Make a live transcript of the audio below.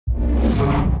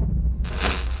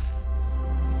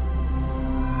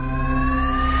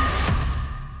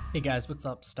Hey guys, what's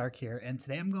up? Stark here, and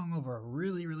today I'm going over a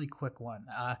really quick one.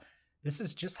 This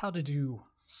is just how to do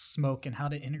smoke and how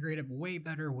to integrate it way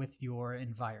better with your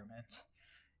environment.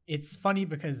 It's funny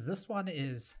because this one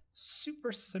is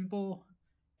super simple,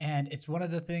 and it's one of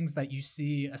the things that you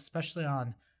see, especially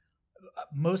on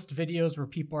most videos where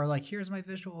people are like, here's my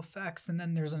visual effects, and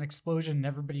then there's an explosion and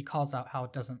everybody calls out how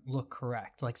it doesn't look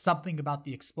correct. Like something about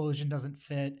the explosion doesn't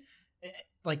fit.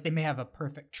 Like they may have a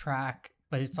perfect track,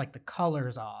 but it's like the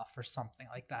color's off or something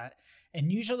like that. And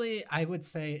usually I would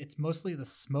say it's mostly the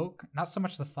smoke, not so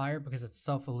much the fire because it's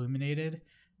self-illuminated.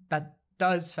 That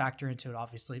does factor into it,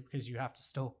 obviously, because you have to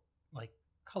still like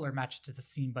color match it to the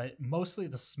scene, but mostly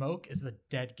the smoke is the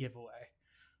dead giveaway.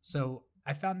 So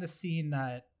I found this scene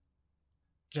that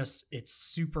just, it's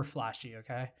super flashy,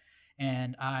 okay?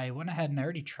 And I went ahead and I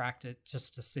already tracked it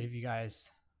just to save you guys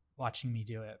watching me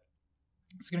do it.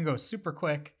 It's gonna go super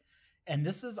quick. And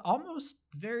this is almost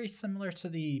very similar to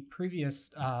the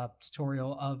previous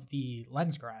tutorial of the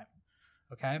lens grime,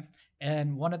 okay?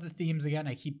 And one of the themes, again,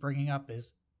 I keep bringing up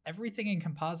is everything in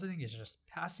compositing is just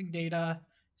passing data,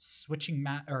 switching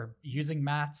matte or using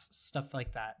mats, stuff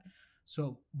like that.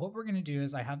 So what we're gonna do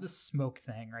is I have this smoke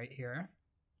thing right here,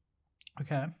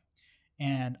 okay?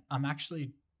 And I'm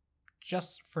actually,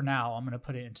 just for now, I'm gonna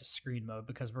put it into screen mode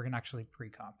because we're gonna actually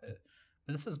pre-comp it.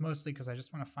 But this is mostly because I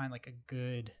just wanna find like a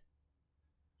good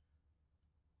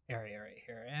area right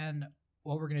here, and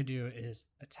what we're going to do is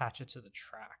attach it to the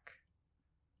track.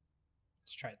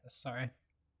 Let's try this. Sorry,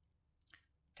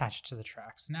 attach it to the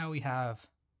track. So now we have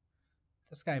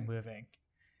this guy moving,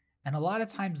 and a lot of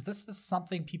times this is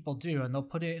something people do, and they'll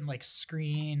put it in like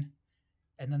screen,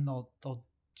 and then they'll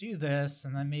do this,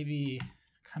 and then maybe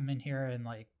come in here and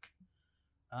like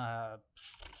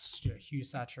let's do a hue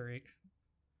saturate,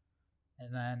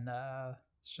 and then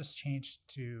let's just change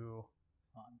to,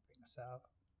 hold on, bring this out.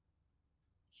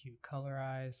 Hue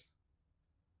colorize.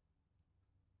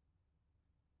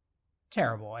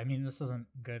 Terrible. I mean, this isn't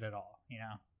good at all, you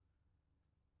know?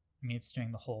 I mean, it's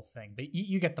doing the whole thing, but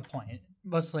you get the point.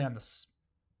 Mostly on the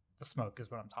smoke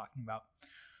is what I'm talking about.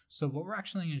 So what we're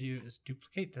actually going to do is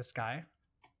duplicate this guy.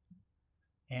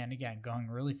 And again,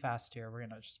 going really fast here, we're going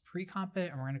to just pre-comp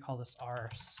it, and we're going to call this our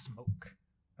smoke,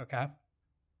 okay?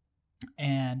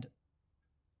 And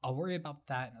I'll worry about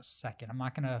that in a second. I'm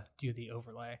not going to do the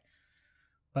overlay.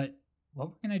 But what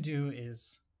we're going to do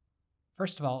is,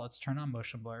 first of all, let's turn on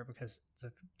motion blur because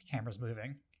the camera's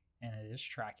moving and it is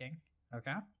tracking,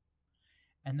 okay?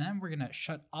 And then we're going to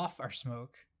shut off our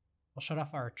smoke. We'll shut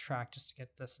off our track just to get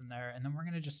this in there. And then we're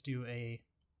going to just do a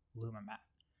Luma matte,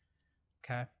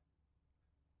 okay?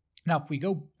 Now, if we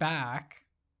go back,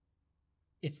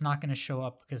 it's not going to show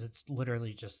up because it's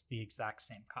literally just the exact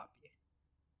same copy,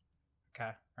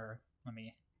 okay? Or let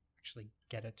me actually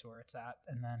get it to where it's at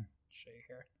and then show you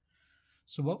here.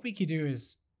 So what we could do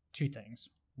is two things.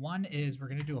 One is we're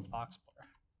going to do a box blur.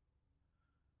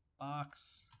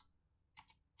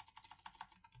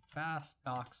 Fast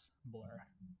box blur.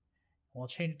 We'll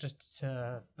change it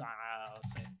to,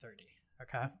 let's say 30,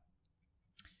 okay?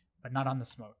 But not on the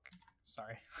smoke,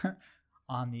 sorry.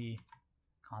 On the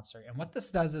concert. And what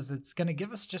this does is it's going to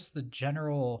give us just the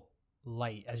general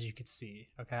light, as you could see,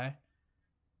 okay?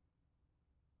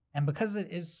 And because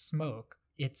it is smoke,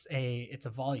 it's a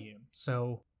volume.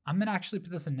 So I'm going to actually put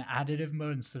this in additive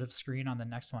mode instead of screen on the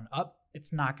next one up.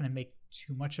 It's not going to make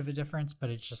too much of a difference,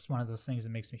 but it's just one of those things that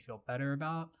makes me feel better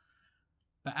about.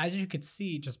 But as you could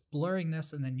see, just blurring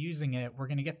this and then using it, we're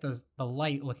going to get the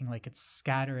light looking like it's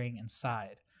scattering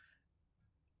inside.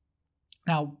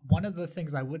 Now, one of the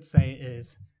things I would say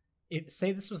is,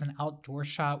 say this was an outdoor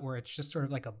shot where it's just sort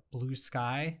of like a blue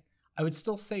sky, I would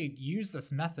still say use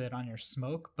this method on your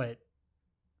smoke, but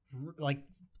like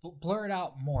blur it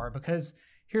out more, because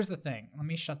here's the thing. Let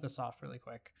me shut this off really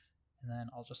quick and then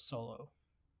I'll just solo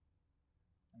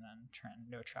and then turn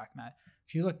no track matte.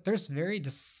 If you look, there's very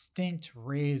distinct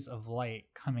rays of light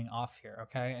coming off here,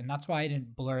 okay? And that's why I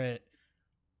didn't blur it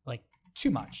like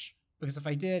too much, because if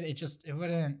I did, it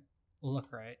wouldn't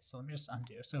look right. So let me just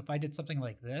undo. So if I did something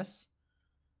like this,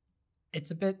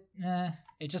 it's a bit,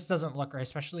 it just doesn't look right,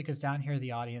 especially because down here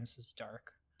the audience is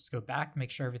dark. Just go back,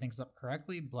 make sure everything's up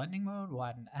correctly. Blending mode, we'll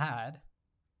add an add.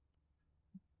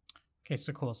 Okay,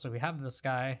 so cool. So we have this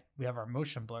guy, we have our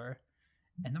motion blur,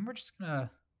 and then we're just gonna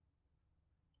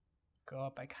go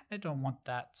up. I kind of don't want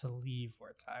that to leave where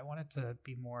it's at. I want it to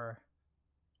be more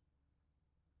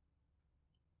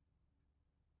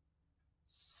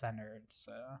centered.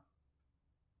 So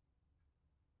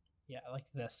yeah, like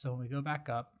this. So when we go back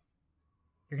up,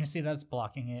 you're gonna see that it's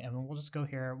blocking it, and we'll just go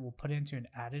here, we'll put it into an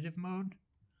additive mode.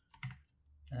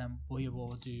 And then we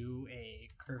will do a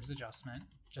curves adjustment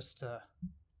just to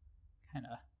kind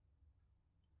of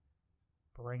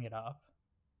bring it up.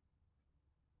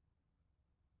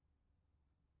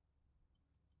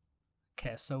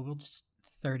 Okay, so we'll just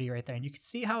 30 right there. And you can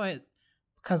see how it,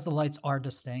 because the lights are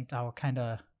distinct, how it kind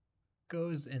of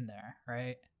goes in there,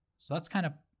 right? So that's kind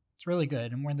of, it's really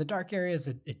good. And where in the dark areas,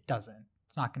 it doesn't.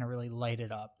 It's not going to really light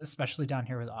it up, especially down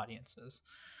here with audiences.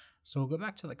 So we'll go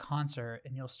back to the concert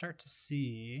and you'll start to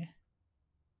see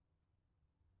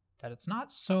that it's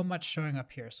not so much showing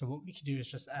up here. So what we can do is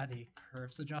just add a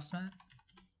curves adjustment.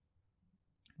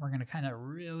 We're going to kind of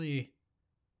really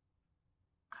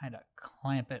kind of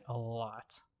clamp it a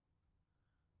lot.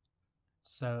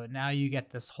 So now you get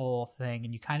this whole thing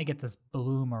and you kind of get this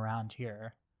bloom around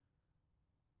here.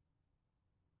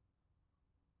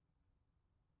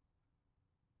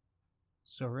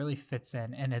 So it really fits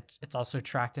in, and it's also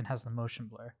tracked and has the motion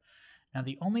blur. Now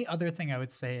the only other thing I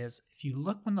would say is if you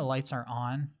look when the lights are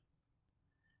on,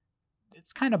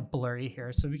 it's kind of blurry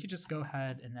here. So we could just go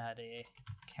ahead and add a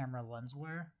camera lens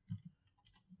blur.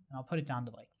 And I'll put it down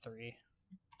to like 3.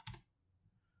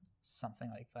 Something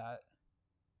like that.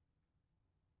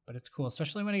 But it's cool,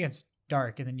 especially when it gets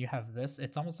dark and then you have this.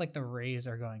 It's almost like the rays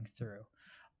are going through.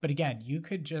 But again, you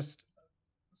could just,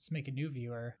 let's make a new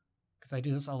viewer, because I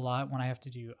do this a lot when I have to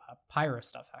do pyro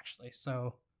stuff actually.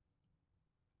 So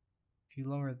if you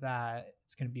lower that,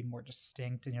 it's going to be more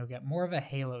distinct and you'll get more of a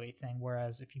halo-y thing.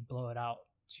 Whereas if you blow it out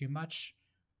too much,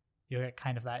 you'll get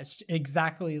kind of that. It's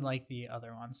exactly like the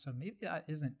other one. So maybe that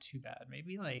isn't too bad.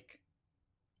 Maybe like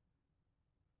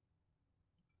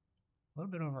a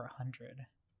little bit over 100.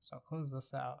 So I'll close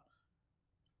this out.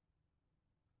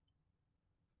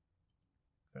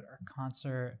 Go to our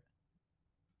concert.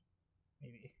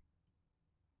 Maybe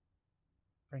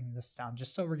bring this down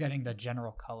just so we're getting the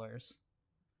general colors.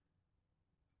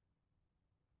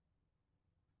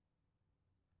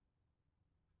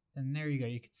 And there you go.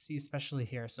 You can see especially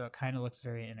here. So it kind of looks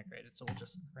very integrated. So we'll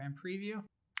just RAM preview.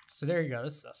 So there you go.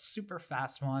 This is a super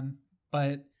fast one,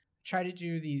 but try to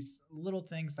do these little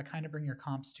things that kind of bring your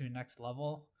comps to a next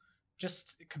level,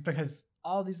 just because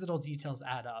all these little details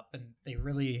add up and they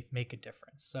really make a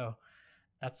difference. So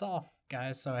that's all,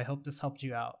 guys. So I hope this helped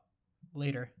you out.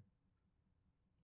 Later.